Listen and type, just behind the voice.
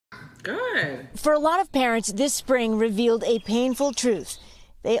Good. For a lot of parents, this spring revealed a painful truth.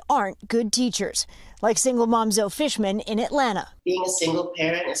 They aren't good teachers, like single mom Zoe Fishman in Atlanta. Being a single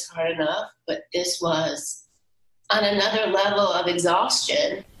parent is hard enough, but this was on another level of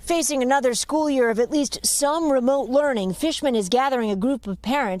exhaustion. Facing another school year of at least some remote learning, Fishman is gathering a group of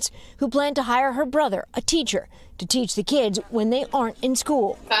parents who plan to hire her brother, a teacher, to teach the kids when they aren't in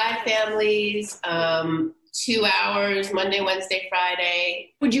school. 5 families, 2 hours, Monday, Wednesday,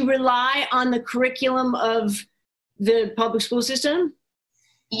 Friday. Would you rely on the curriculum of the public school system?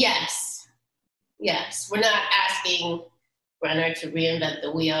 Yes. Yes. We're not asking Brenner to reinvent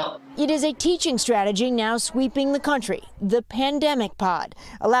the wheel. It is a teaching strategy now sweeping the country, the pandemic pod,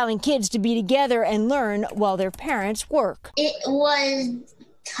 allowing kids to be together and learn while their parents work. It was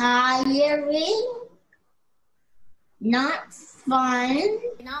tiring, not fun.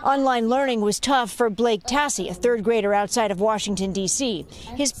 Online learning was tough for Blake Tassie, a 3rd grader outside of Washington, D.C.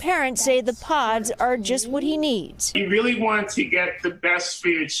 His parents say the pods are just what he needs. You really want to get the best for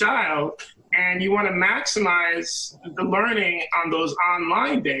your child, and you want to maximize the learning on those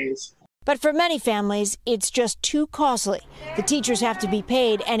online days. But for many families, it's just too costly. The teachers have to be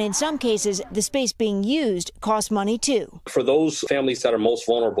paid, and in some cases, the space being used costs money too. For those families that are most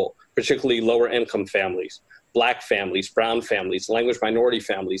vulnerable, particularly lower income families, Black families, brown families, language minority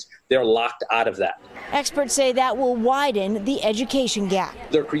families, they're locked out of that. Experts say that will widen the education gap.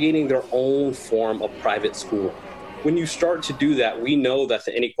 They're creating their own form of private school. When you start to do that, we know that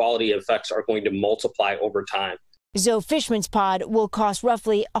the inequality effects are going to multiply over time. Zoe Fishman's pod will cost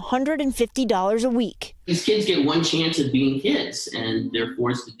roughly $150 a week. These kids get one chance at being kids, and they're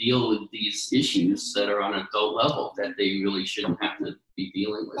forced to deal with these issues that are on an adult level that they really shouldn't have to be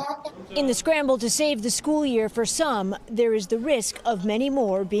dealing with. In the scramble to save the school year for some, there is the risk of many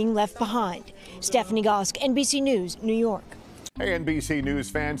more being left behind. Stephanie Gosk, NBC News, New York. Hey, NBC News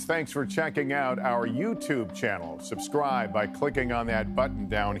fans, thanks for checking out our YouTube channel. Subscribe by clicking on that button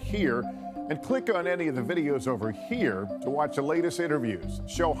down here and click on any of the videos over here to watch the latest interviews,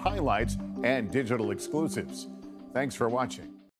 show highlights, and digital exclusives. Thanks for watching.